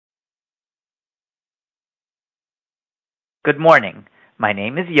Good morning. My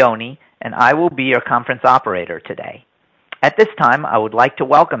name is Yoni, and I will be your conference operator today. At this time, I would like to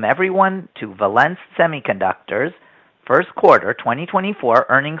welcome everyone to Valens Semiconductor's first quarter 2024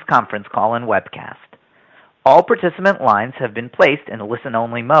 earnings conference call and webcast. All participant lines have been placed in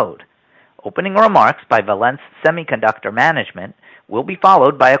listen-only mode. Opening remarks by Valens Semiconductor management will be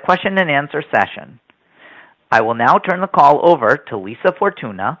followed by a question-and-answer session. I will now turn the call over to Lisa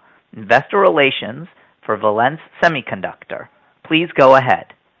Fortuna, Investor Relations for Valens Semiconductor. Please go ahead.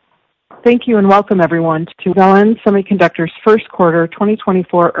 Thank you and welcome everyone to Valens Semiconductor's first quarter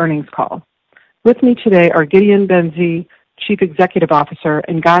 2024 earnings call. With me today are Gideon Ben-Zvi, Chief Executive Officer,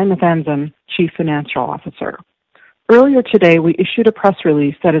 and Guy Nathanzon, Chief Financial Officer. Earlier today, we issued a press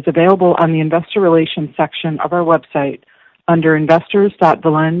release that is available on the Investor Relations section of our website under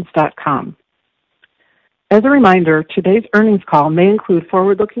investors.valens.com. As a reminder, today's earnings call may include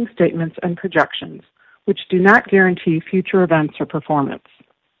forward-looking statements and projections, which do not guarantee future events or performance.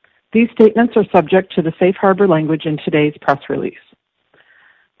 These statements are subject to the safe harbor language in today's press release.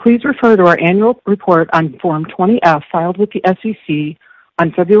 Please refer to our annual report on Form 20-F filed with the SEC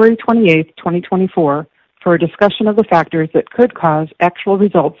on February 28, 2024, for a discussion of the factors that could cause actual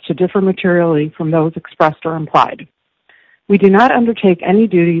results to differ materially from those expressed or implied. We do not undertake any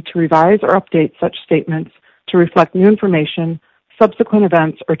duty to revise or update such statements to reflect new information, subsequent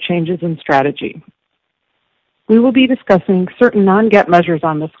events, or changes in strategy. We will be discussing certain non-GAAP measures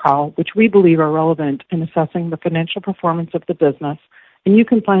on this call, which we believe are relevant in assessing the financial performance of the business, and you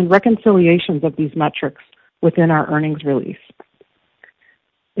can find reconciliations of these metrics within our earnings release.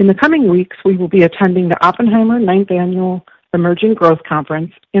 In the coming weeks, we will be attending the Oppenheimer 9th Annual Emerging Growth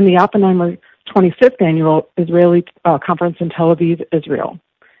Conference and the Oppenheimer 25th Annual Israeli Conference in Tel Aviv, Israel.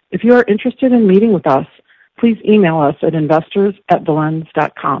 If you are interested in meeting with us, please email us at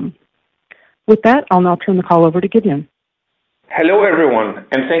investors@valens.com. With that, I'll now turn the call over to Gideon. Hello, everyone,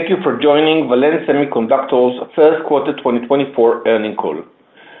 and thank you for joining Valens Semiconductor's first quarter 2024 earnings call.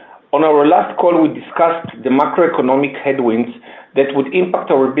 On our last call, we discussed the macroeconomic headwinds that would impact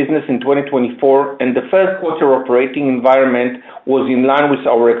our business in 2024, and the first quarter operating environment was in line with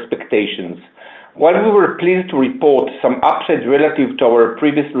our expectations. While we were pleased to report some upside relative to our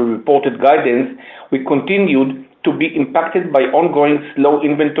previously reported guidance, we continued to be impacted by ongoing slow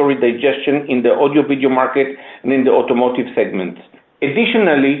inventory digestion in the audio-video market and in the automotive segment.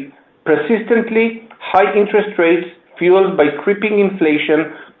 Additionally, persistently high interest rates fueled by creeping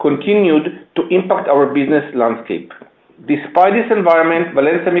inflation continued to impact our business landscape. Despite this environment,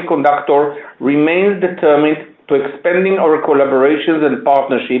 Valens Semiconductor remains determined to expanding our collaborations and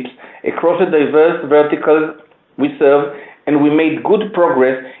partnerships across the diverse verticals we serve, and we made good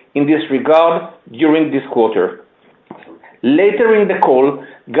progress in this regard during this quarter. Later in the call,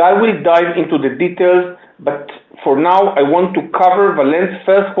 Guy will dive into the details, but for now, I want to cover Valens'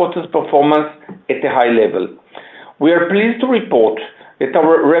 first quarter's performance at a high level. We are pleased to report that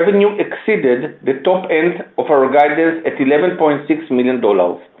our revenue exceeded the top end of our guidance at $11.6 million.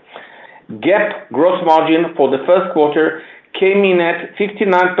 GAAP gross margin for the first quarter came in at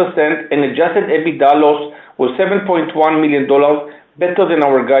 59%, and adjusted EBITDA loss was $7.1 million, better than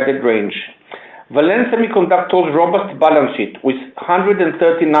our guided range. Valens Semiconductor's robust balance sheet with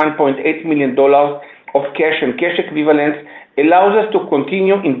 $139.8 million of cash and cash equivalents allows us to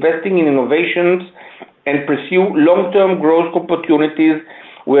continue investing in innovations and pursue long-term growth opportunities.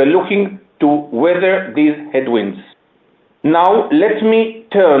 We are looking to weather these headwinds. Now, let me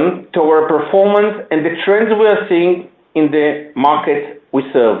turn to our performance and the trends we are seeing in the market we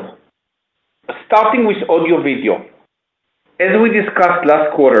serve. Starting with audio-video. As we discussed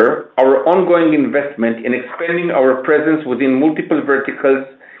last quarter, our ongoing investment in expanding our presence within multiple verticals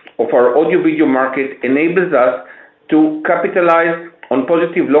of our audio-video market enables us to capitalize on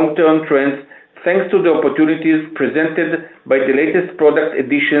positive long-term trends thanks to the opportunities presented by the latest product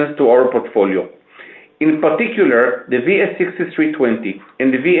additions to our portfolio. In particular, the VS6320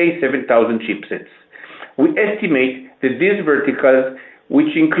 and the VA7000 chipsets. We estimate that these verticals,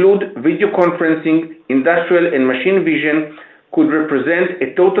 which include video conferencing, industrial, and machine vision, could represent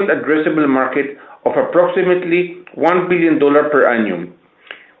a total addressable market of approximately $1 billion per annum.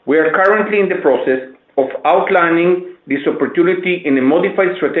 We are currently in the process of outlining this opportunity in a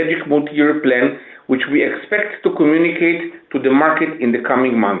modified strategic multi-year plan, which we expect to communicate to the market in the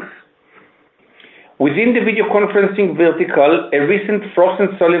coming months. Within the video conferencing vertical, a recent Frost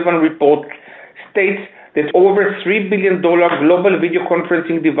 & Sullivan report states that over $3 billion global video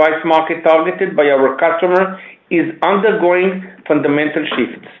conferencing device market targeted by our customer is undergoing fundamental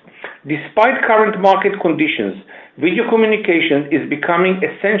shifts. Despite current market conditions, video communication is becoming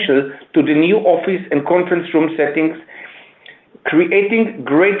essential to the new office and conference room settings creating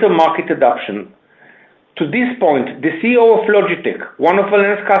greater market adoption. To this point, the CEO of Logitech, one of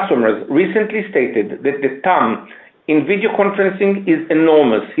Valens customers, recently stated that the TAM in video conferencing is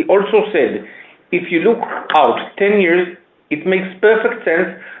enormous. He also said, if you look out 10 years, it makes perfect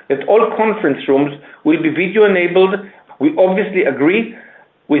sense that all conference rooms will be video enabled. We obviously agree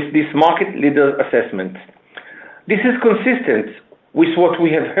with this market leader assessment. This is consistent with what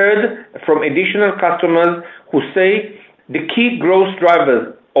we have heard from additional customers who say the key growth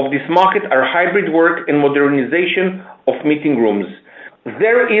drivers of this market are hybrid work and modernization of meeting rooms.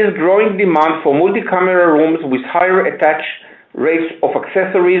 There is growing demand for multi-camera rooms with higher attach rates of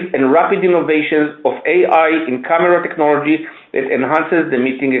accessories and rapid innovations of AI in camera technology that enhances the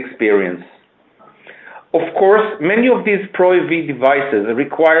meeting experience. Of course, many of these Pro AV devices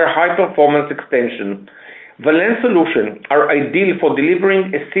require high-performance extension. Valens solutions are ideal for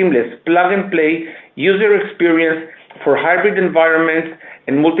delivering a seamless plug-and-play user experience for hybrid environments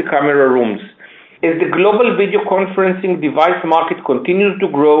and multi-camera rooms. As the global video conferencing device market continues to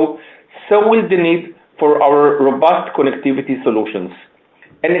grow, so will the need for our robust connectivity solutions.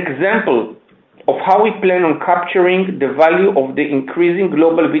 An example of how we plan on capturing the value of the increasing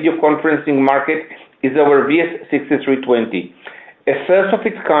global video conferencing market is our VS6320, a first of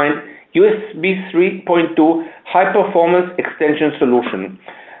its kind USB 3.2 high-performance extension solution.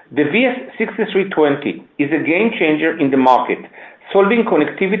 The VS6320 is a game changer in the market, solving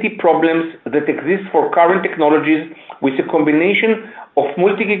connectivity problems that exist for current technologies with a combination of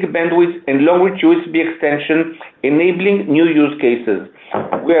multi-gig bandwidth and long-reach USB extension, enabling new use cases.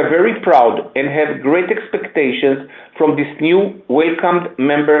 We are very proud and have great expectations from this new welcomed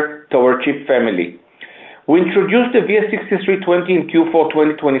member to our chip family. We introduced the VS6320 in Q4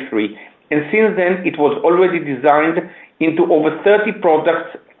 2023, and since then it was already designed into over 30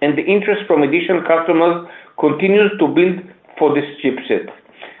 products, and the interest from additional customers continues to build for this chipset.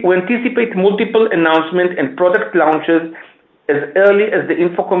 We anticipate multiple announcements and product launches as early as the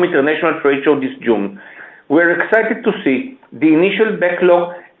Infocom International Trade Show this June. We're excited to see the initial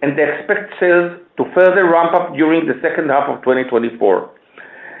backlog and expect sales to further ramp up during the second half of 2024.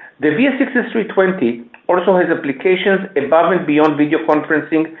 The VS6320 also has applications above and beyond video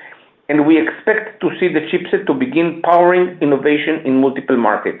conferencing, and we expect to see the chipset to begin powering innovation in multiple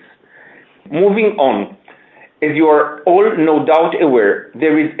markets. Moving on, as you are all no doubt aware,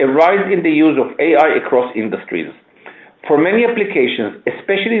 there is a rise in the use of AI across industries. For many applications,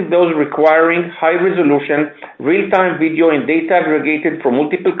 especially those requiring high-resolution, real-time video and data aggregated from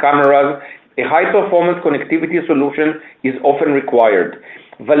multiple cameras, a high-performance connectivity solution is often required.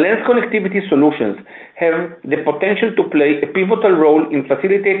 Valens connectivity solutions have the potential to play a pivotal role in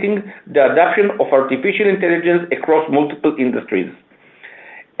facilitating the adoption of artificial intelligence across multiple industries.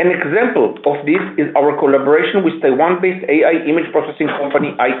 An example of this is our collaboration with Taiwan-based AI image processing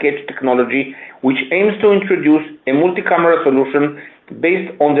company iCatch Technology, which aims to introduce a multi-camera solution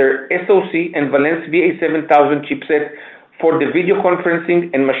based on their SoC and Valens VA7000 chipset for the video conferencing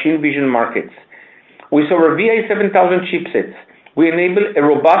and machine vision markets. With our VA7000 chipsets, we enable a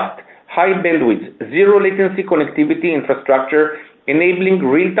robust, high bandwidth, zero latency connectivity infrastructure, enabling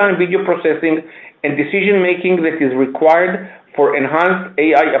real-time video processing and decision-making that is required for enhanced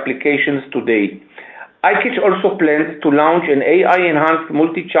AI applications today. iCatch also plans to launch an AI-enhanced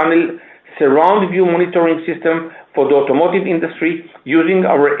multi-channel surround view monitoring system for the automotive industry using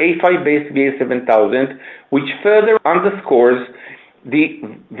our A5-based VA7000, which further underscores the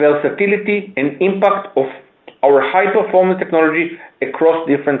versatility and impact of our high-performance technology across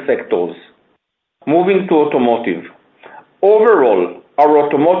different sectors. Moving to automotive. Overall, our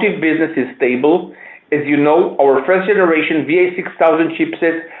automotive business is stable. As you know, our first-generation VA6000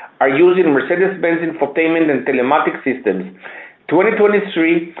 chipsets are used in Mercedes-Benz infotainment and telematic systems.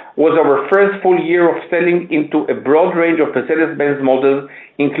 2023 was our first full year of selling into a broad range of Mercedes-Benz models,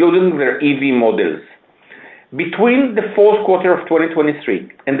 including their EV models. Between the fourth quarter of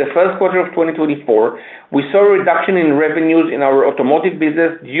 2023 and the first quarter of 2024, we saw a reduction in revenues in our automotive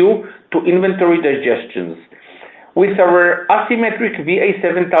business due to inventory digestions. With our asymmetric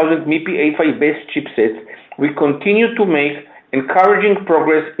VA7000 MIPI A5-based chipsets, we continue to make encouraging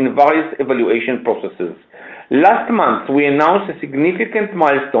progress in various evaluation processes. Last month, we announced a significant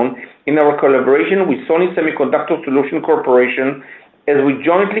milestone in our collaboration with Sony Semiconductor Solutions Corporation as we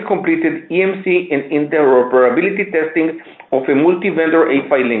jointly completed EMC and interoperability testing of a multi-vendor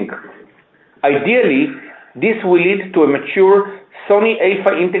A5 link. Ideally, this will lead to a mature Sony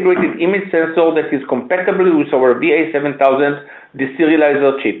A5 integrated image sensor that is compatible with our VA7000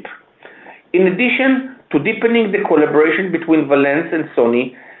 deserializer chip. In addition to deepening the collaboration between Valens and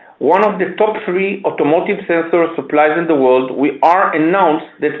Sony, one of the top 3 automotive sensor suppliers in the world, we are announced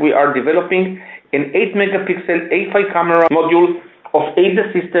that we are developing an 8-megapixel A5 camera module of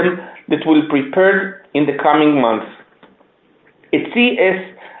ADAS system that will be prepared in the coming months. At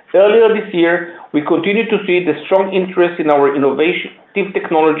CES earlier this year, we continue to see the strong interest in our innovative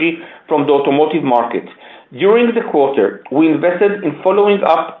technology from the automotive market. During the quarter, we invested in following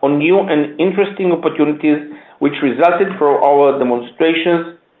up on new and interesting opportunities which resulted from our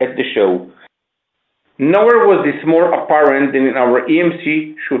demonstrations at the show. Nowhere was this more apparent than in our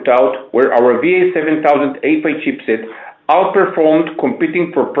EMC shootout, where our VA7000 A5 chipset outperformed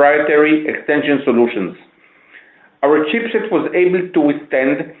competing proprietary extension solutions. Our chipset was able to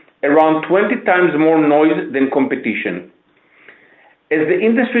withstand around 20 times more noise than competition. As the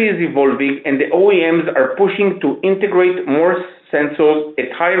industry is evolving and the OEMs are pushing to integrate more sensors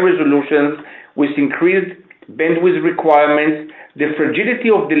at higher resolutions with increased bandwidth requirements, the fragility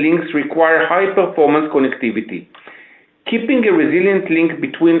of the links require high-performance connectivity. Keeping a resilient link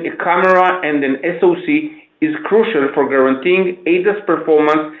between a camera and an SoC is crucial for guaranteeing ADAS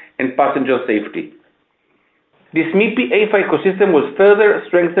performance and passenger safety. This MIPI A5 ecosystem was further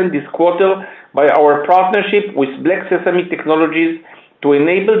strengthened this quarter by our partnership with Black Sesame Technologies to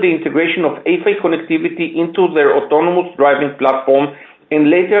enable the integration of A5 connectivity into their autonomous driving platform and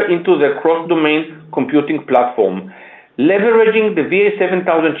later into their cross-domain computing platform. Leveraging the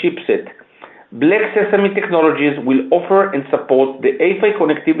VA7000 chipset, Black Sesame Technologies will offer and support the A5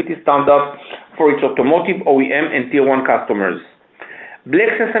 connectivity standards for its automotive OEM and Tier 1 customers.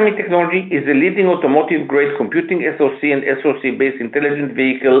 Black Sesame Technology is a leading automotive-grade computing SoC and SoC-based intelligent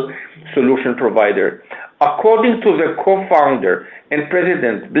vehicle solution provider. According to their co-founder and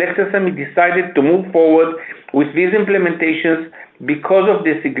president, Black Sesame decided to move forward with these implementations because of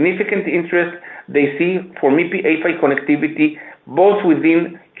the significant interest they see for MIPI A5 connectivity both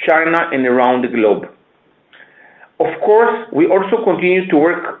within China and around the globe. Of course, we also continue to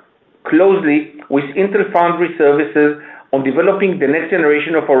work closely with Intel Foundry Services on developing the next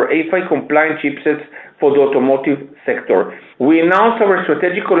generation of our A5 compliant chipsets for the automotive sector. We announced our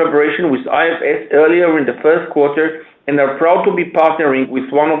strategic collaboration with IFS earlier in the first quarter and are proud to be partnering with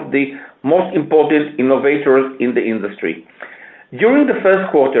one of the most important innovators in the industry. During the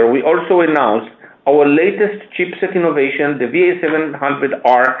first quarter, we also announced our latest chipset innovation, the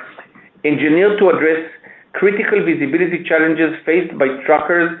VA700R, engineered to address critical visibility challenges faced by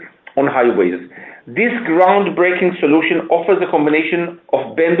truckers on highways. This groundbreaking solution offers a combination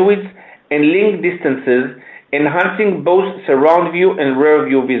of bandwidth and link distances, enhancing both surround view and rear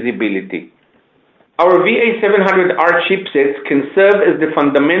view visibility. Our VA700R chipsets can serve as the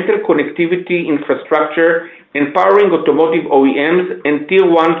fundamental connectivity infrastructure, empowering automotive OEMs and Tier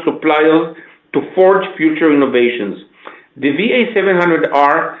 1 suppliers to forge future innovations. The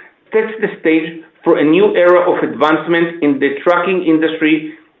VA700R sets the stage for a new era of advancement in the trucking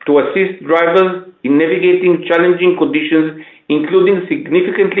industry to assist drivers in navigating challenging conditions, including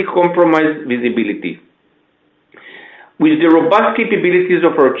significantly compromised visibility. With the robust capabilities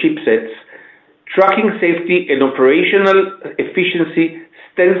of our chipsets, tracking safety and operational efficiency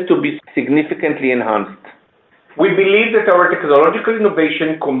stands to be significantly enhanced. We believe that our technological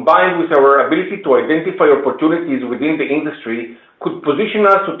innovation, combined with our ability to identify opportunities within the industry, could position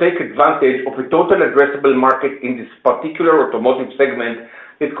us to take advantage of a total addressable market in this particular automotive segment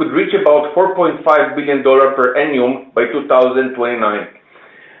that could reach about $4.5 billion per annum by 2029.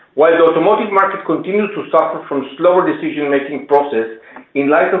 While the automotive market continues to suffer from slower decision-making process, in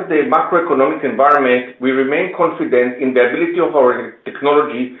light of the macroeconomic environment, we remain confident in the ability of our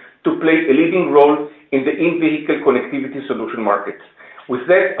technology to play a leading role in the in-vehicle connectivity solution market. With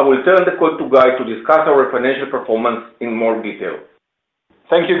that, I will turn the call to Guy to discuss our financial performance in more detail.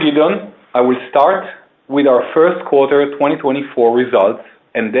 Thank you, Gideon. I will start with our first quarter 2024 results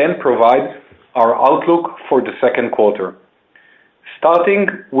and then provide our outlook for the second quarter. Starting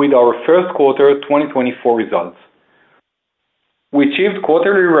with our first quarter 2024 results. We achieved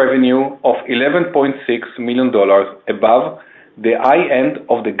quarterly revenue of $11.6 million above the high end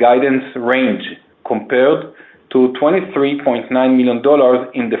of the guidance range compared to $23.9 million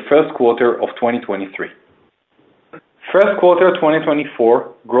in the first quarter of 2023. First quarter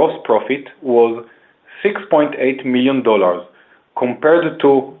 2024 gross profit was $6.8 million compared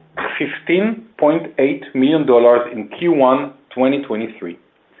to $15.8 million in Q1 2023.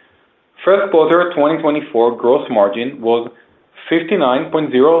 First quarter 2024 gross margin was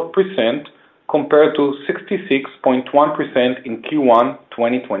 59.0% compared to 66.1% in Q1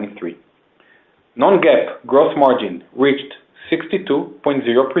 2023. Non-GAAP gross margin reached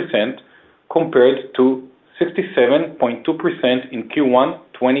 62.0% compared to 67.2% in Q1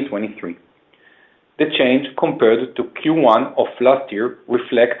 2023. The change compared to Q1 of last year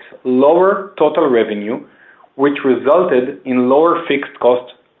reflects lower total revenue, which resulted in lower fixed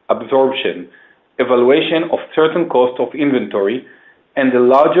cost absorption, evaluation of certain costs of inventory, and a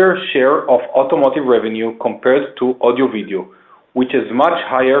larger share of automotive revenue compared to audio-video, which has much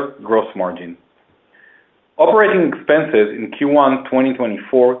higher gross margin. Operating expenses in Q1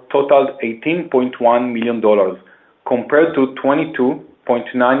 2024 totaled $18.1 million, compared to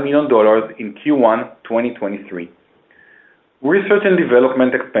 $22.9 million in Q1 2023. Research and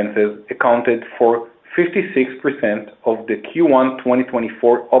development expenses accounted for 56% of the Q1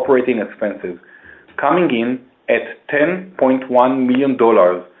 2024 operating expenses, coming in at $10.1 million,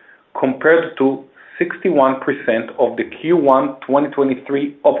 compared to 61% of the Q1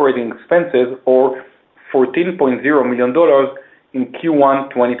 2023 operating expenses, or $14.0 million in Q1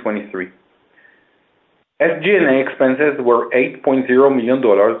 2023. SG&A expenses were $8.0 million,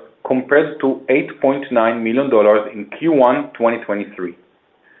 compared to $8.9 million in Q1 2023.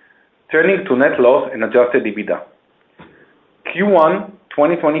 Turning to net loss and adjusted EBITDA. Q1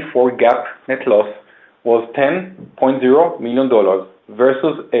 2024 GAAP net loss was $10.0 million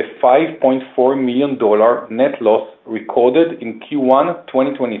versus a $5.4 million net loss recorded in Q1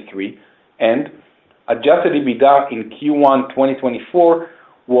 2023, and adjusted EBITDA in Q1 2024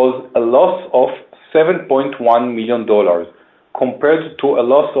 was a loss of $7.1 million, compared to a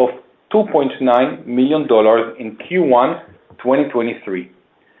loss of $2.9 million in Q1 2023.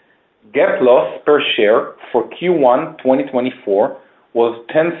 GAAP loss per share for Q1 2024 was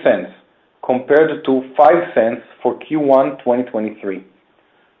 10 cents, compared to 5 cents for Q1 2023.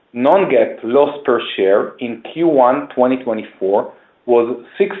 Non-GAAP loss per share in Q1 2024 was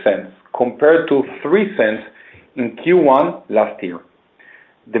 6 cents, compared to 3 cents in Q1 last year.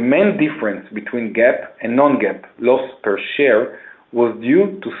 The main difference between GAAP and non-GAAP loss per share was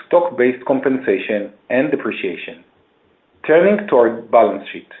due to stock-based compensation and depreciation. Turning to our balance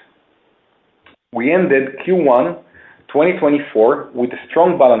sheet. We ended Q1 2024 with a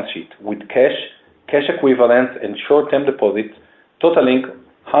strong balance sheet, with cash equivalents, and short-term deposits totaling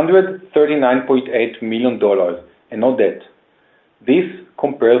 $139.8 million and no debt. This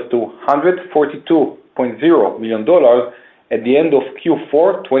compares to $142.0 million at the end of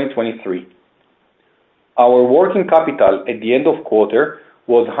Q4 2023. Our working capital at the end of quarter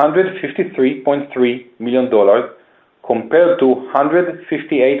was $153.3 million, compared to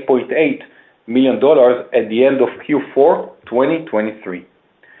 $158.8 million at the end of Q4 2023.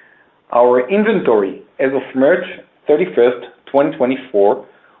 Our inventory as of March 31st, 2024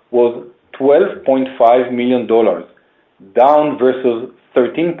 was $12.5 million, down versus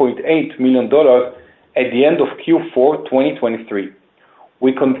 $13.8 million at the end of Q4 2023.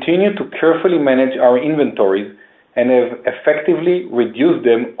 We continue to carefully manage our inventories and have effectively reduced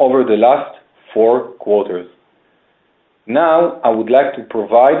them over the last 4 quarters. Now, I would like to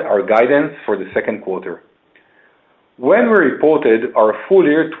provide our guidance for the second quarter. When we reported our full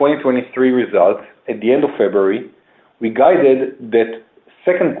year 2023 results at the end of February, we guided that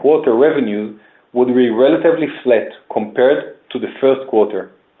second quarter revenues would be relatively flat compared to the first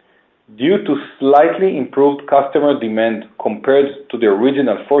quarter. Due to slightly improved customer demand compared to the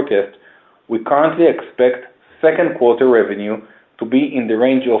original forecast, we currently expect second quarter revenue to be in the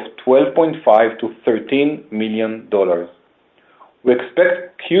range of $12.5 to $13 million. We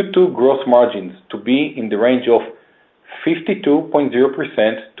expect Q2 gross margins to be in the range of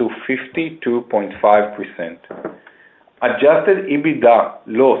 52.0% to 52.5%. Adjusted EBITDA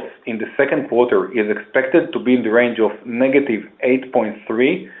loss in the second quarter is expected to be in the range of negative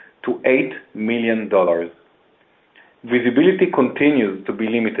 $8.3 to $8 million. Visibility continues to be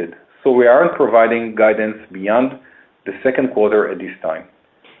limited, so we aren't providing guidance beyond the second quarter at this time.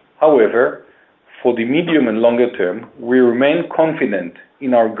 However, for the medium and longer term, we remain confident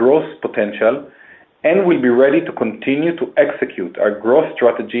in our growth potential and will be ready to continue to execute our growth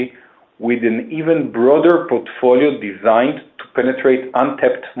strategy with an even broader portfolio designed to penetrate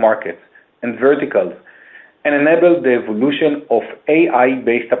untapped markets and verticals and enable the evolution of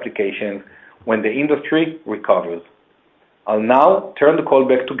AI-based applications when the industry recovers. I'll now turn the call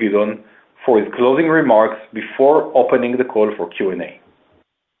back to Gideon for his closing remarks before opening the call for Q&A.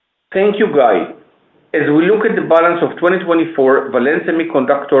 Thank you, Guy. As we look at the balance of 2024, Valens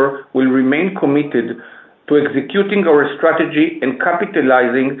Semiconductor will remain committed to executing our strategy and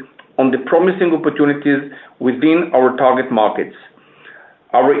capitalizing on the promising opportunities within our target markets.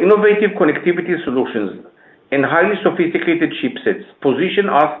 Our innovative connectivity solutions and highly sophisticated chipsets position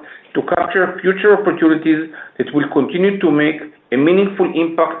us to capture future opportunities that will continue to make a meaningful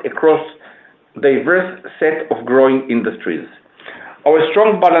impact across a diverse set of growing industries. Our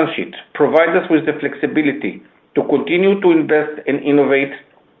strong balance sheet provides us with the flexibility to continue to invest and innovate,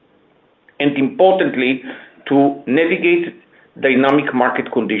 and importantly, to navigate dynamic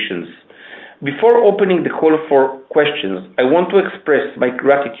market conditions. Before opening the call for questions, I want to express my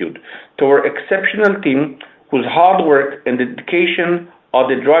gratitude to our exceptional team whose hard work and dedication are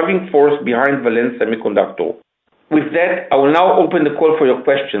the driving force behind Valens Semiconductor. With that, I will now open the call for your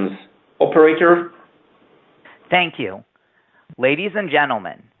questions. Operator? Thank you. Ladies and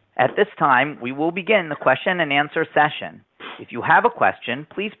gentlemen, at this time, we will begin the question and answer session. If you have a question,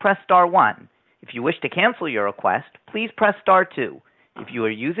 please press star 1. If you wish to cancel your request, please press star 2. If you are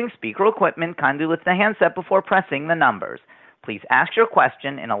using speaker equipment, kindly lift the handset before pressing the numbers. Please ask your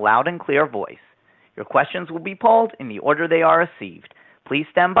question in a loud and clear voice. Your questions will be polled in the order they are received. Please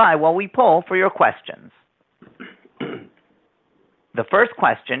stand by while we poll for your questions. The first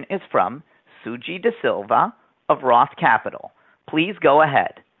question is from Suji De Silva of Roth Capital. Please go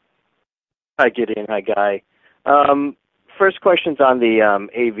ahead. Hi, Gideon. Hi, Guy. First question's on the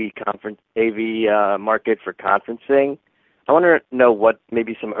AV market for conferencing. I want to know what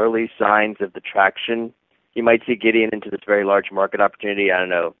maybe some early signs of the traction you might see, Gideon, into this very large market opportunity. I don't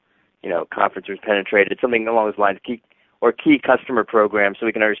know, conferencers penetrated, something along those lines, key customer programs, so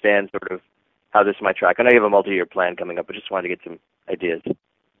we can understand sort of how this might track. I know you have a multi-year plan coming up, but just wanted to get some ideas.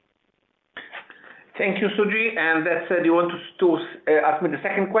 Thank you, Suji. And that said, you want to ask me the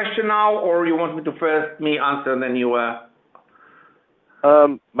second question now, or you want me to first answer and then you...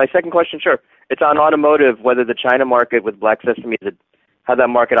 My second question, sure. It's on automotive, whether the China market with Black Sesame, how that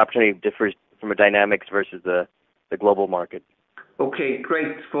market opportunity differs from a dynamics versus the global market. Okay,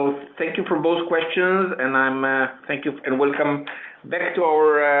 great. So thank you for both questions, and thank you and welcome back to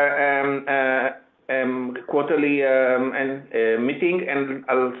our quarterly meeting. And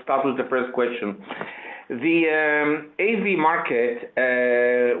I'll start with the first question. The AV market,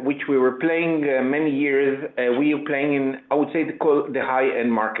 which we were playing many years, we are playing in, I would say, the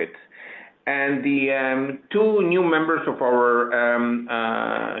high-end market. And the two new members of our,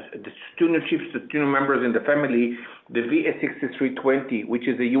 the two new members in the family, the VS6320, which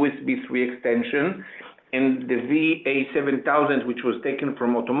is a USB 3 extension, and the VA7000, which was taken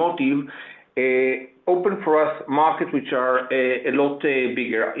from automotive, open for us markets which are a lot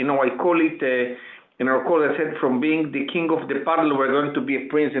bigger. I call it, in our call, I said, from being the king of the paddle, we're going to be a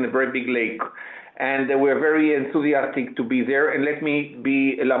prince in a very big lake. And we're very enthusiastic to be there. And let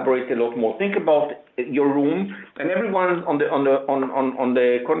me elaborate a lot more. Think about your room and everyone on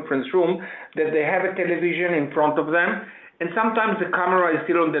the conference room, that they have a television in front of them. And sometimes the camera is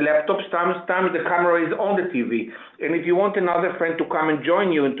still on the laptop, sometimes the camera is on the TV. And if you want another friend to come and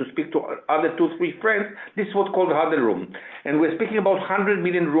join you and to speak to other 2-3 friends, this is what's called huddle room. And we're speaking about 100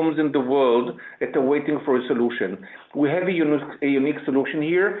 million rooms in the world that are waiting for a solution. We have a unique solution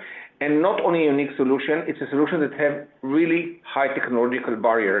here. And not only a unique solution, it's a solution that has really high technological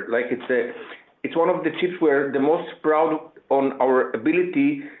barrier. Like it's one of the chips we're the most proud on our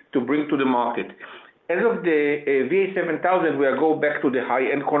ability to bring to the market. As of the VA7000, we go back to the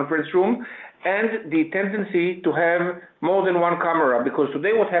high-end conference room and the tendency to have more than one camera, because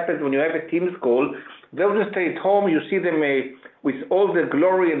today what happens when you have a Teams call, they'll just stay at home, you see them with all the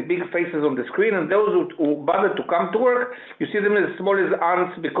glory and big faces on the screen, and those who bother to come to work, you see them as small as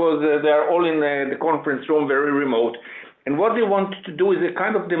ants because they are all in the conference room, very remote. And what they want to do is a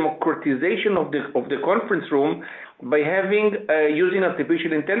kind of democratization of the conference room by using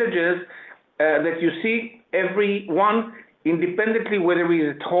artificial intelligence that you see everyone independently, whether he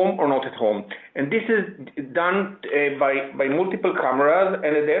is at home or not at home. And this is done by multiple cameras,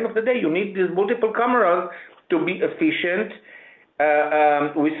 and at the end of the day, you need these multiple cameras to be efficient,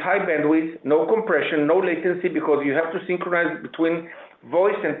 with high bandwidth, no compression, no latency, because you have to synchronize between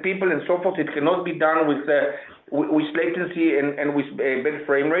voice and people and so forth. It cannot be done with latency and with bad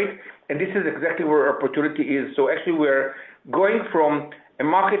frame rate. And this is exactly where our opportunity is. So actually, we're going from a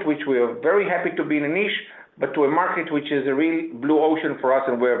market which we are very happy to be in a niche, but to a market which is a real blue ocean for us,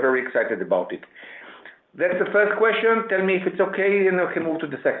 and we're very excited about it. That's the first question. Tell me if it's okay, and I can move to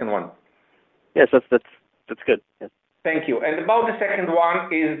the second one. Yes, that's good. Yes. Thank you. And about the second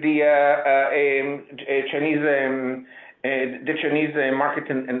one is the Chinese market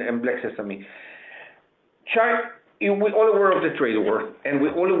and Black Sesame. We're all aware of the trade war, and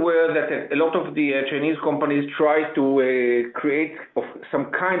we're all aware that a lot of the Chinese companies try to create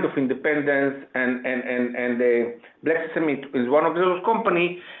some kind of independence, and Black Sesame is one of those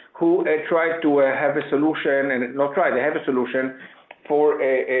companies who try to have a solution, and they have a solution for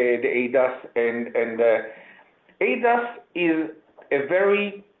the ADAS, and ADAS is a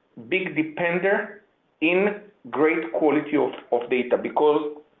very big depender in great quality of data,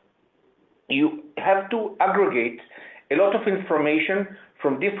 because you have to aggregate a lot of information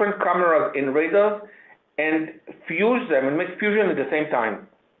from different cameras and radars and fuse them and make fusion at the same time.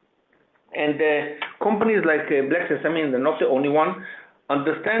 And companies like Black Sesame, and they're not the only one,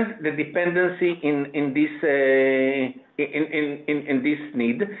 understand the dependency in this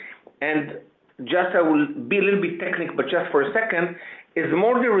need. And just I will be a little bit technical, but just for a second, as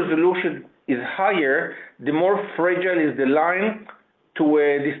more the resolution is higher, the more fragile is the line to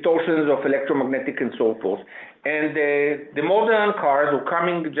distortions of electromagnetic and so forth. And the modern cars who are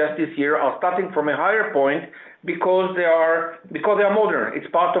coming just this year are starting from a higher point because they are modern. It's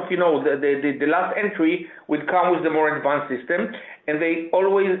part of, the last entry will come with the more advanced system, and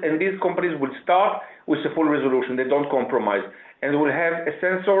these companies will start with a full resolution. They don't compromise, and will have a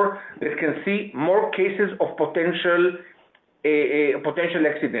sensor that can see more cases of potential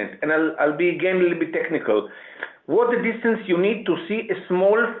accident. And I'll be again a little bit technical. What the distance you need to see a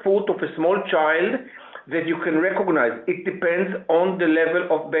small foot of a small child that you can recognize? It depends on the level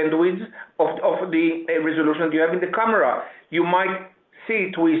of bandwidth of the resolution you have in the camera. You might see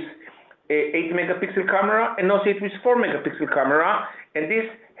it with a 8 megapixel camera and not see it with 4 megapixel camera, and this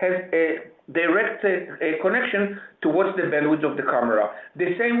has a direct connection to what's the bandwidth of the camera.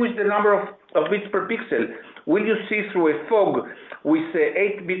 The same with the number of bits per pixel. Will you see through a fog with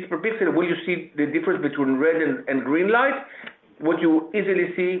 8 bits per pixel? Will you see the difference between red and green light? What you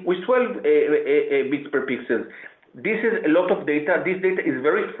easily see with 12 bits per pixel. This is a lot of data. This data is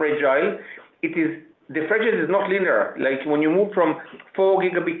very fragile. The fragility is not linear. Like when you move from 4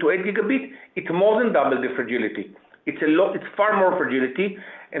 gigabit to 8 gigabit, it's more than double the fragility. It's far more fragility.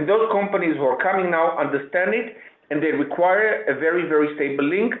 And those companies who are coming now understand it, and they require a very, very stable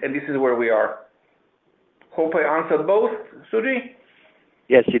link, and this is where we are. Hope I answered both, Suji?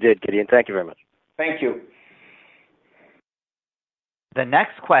 Yes, you did, Gideon. Thank you very much. Thank you. The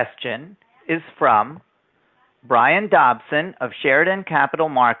next question is from Brian Dobson of Sheridan Capital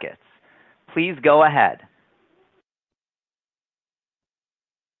Markets. Please go ahead.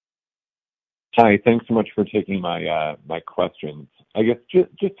 Hi, thanks so much for taking my questions. I guess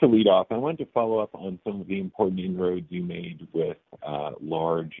just to lead off, I wanted to follow up on some of the important inroads you made with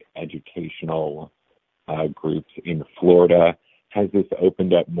large educational groups in Florida. Has this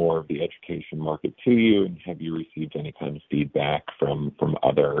opened up more of the education market to you, and have you received any kind of feedback from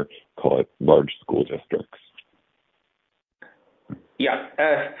other, call it, large school districts? Yeah.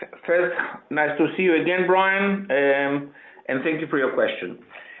 First, nice to see you again, Brian, and thank you for your question.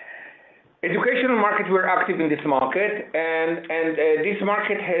 Educational market, we're active in this market, and this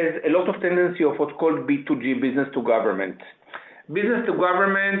market has a lot of tendency of what's called B2G, business to government. Business to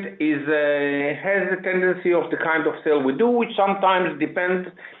government has a tendency of the kind of sale we do, which sometimes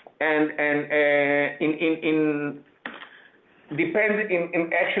depends in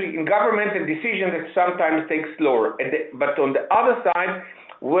government and decision that sometimes takes slower. But on the other side,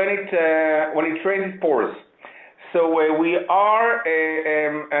 when it rains, it pours. So we are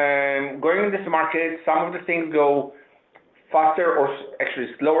going in this market. Some of the things go faster or actually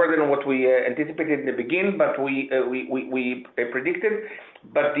slower than what we anticipated in the beginning, but we predicted.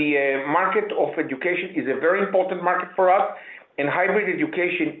 But the market of education is a very important market for us, and hybrid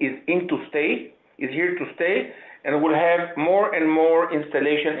education is here to stay, and we'll have more and more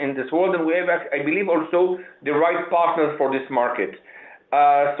installation in this world, and we have, I believe, also the right partners for this market.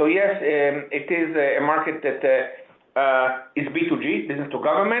 So yes, it is a market that is B2G, business to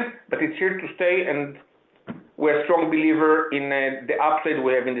government, but it's here to stay, and we're a strong believer in the upside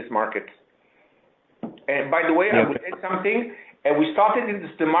we have in this market. And by the way, I would add something. We started in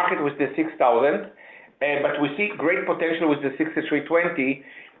the market with the 6000, but we see great potential with the 6320.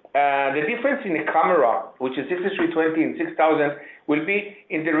 The difference in the camera, which is 6320 and 6000, will be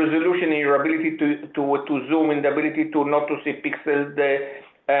in the resolution, in your ability to zoom, in the ability to not to see pixels,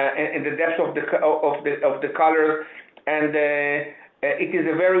 and the depth of the colors, and it is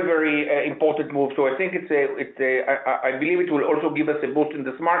a very, very important move. So I think I believe it will also give us a boost in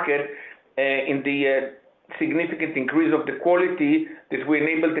this market in the significant increase of the quality that we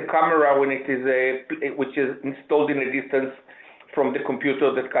enable the camera when it is which is installed in a distance from the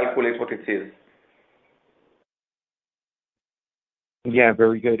computer that calculates what it is. Yeah,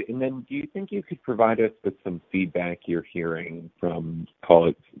 very good. And then do you think you could provide us with some feedback you're hearing from, call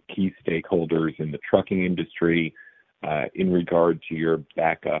it, key stakeholders in the trucking industry in regard to your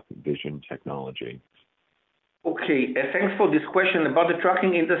backup vision technology? Okay, thanks for this question. About the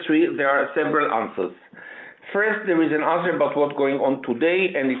trucking industry, there are several answers. First, there is an answer about what's going on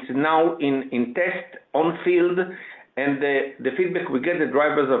today, and it's now in test on field, and the feedback we get, the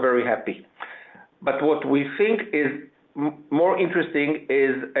drivers are very happy. but what we think is more interesting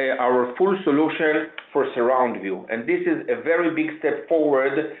is our full solution for surround view. And this is a very big step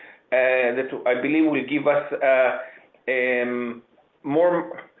forward that I believe will give us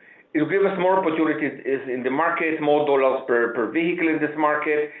more opportunities in the market, more dollars per vehicle in this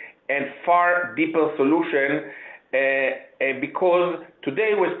market, and far deeper solution because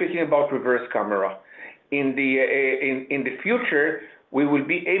today we're speaking about reverse camera. In the future, we will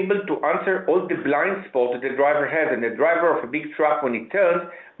be able to answer all the blind spots that the driver has, and the driver of a big truck, when he turns,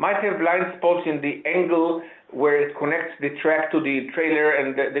 might have blind spots in the angle where it connects the track to the trailer,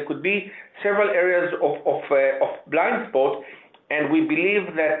 and there could be several areas of blind spots, and we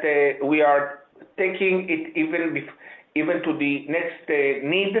believe that we are taking it even to the next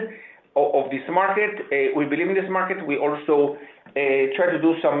need of this market. We believe in this market. We also try to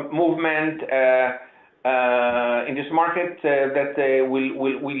do some movement in this market that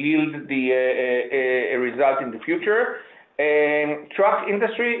will yield a result in the future. Truck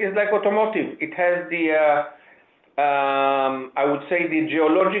industry is like automotive. It has I would say, the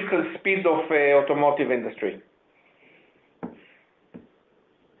geological speed of automotive industry.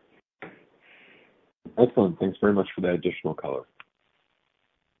 Excellent. Thanks very much for that additional color.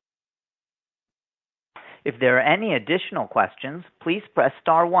 If there are any additional questions, please press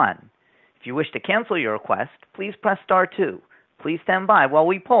star 1. If you wish to cancel your request, please press star 2. Please stand by while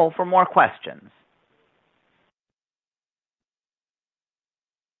we poll for more questions.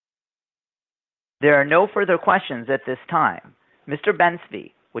 There are no further questions at this time. Mr.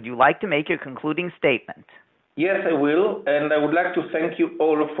 Ben-Zvi, would you like to make your concluding statement? Yes, I will, and I would like to thank you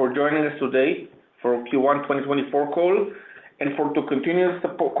all for joining us today for Q1 2024 call, and for the continued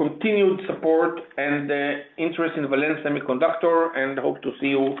support and interest in Valens Semiconductor, and hope to see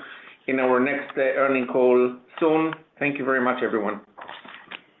you in our next earning call soon. Thank you very much, everyone.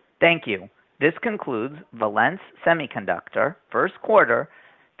 Thank you. This concludes Valens Semiconductor first quarter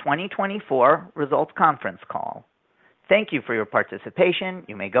 2024 results conference call. Thank you for your participation.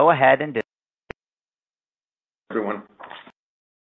 You may go ahead and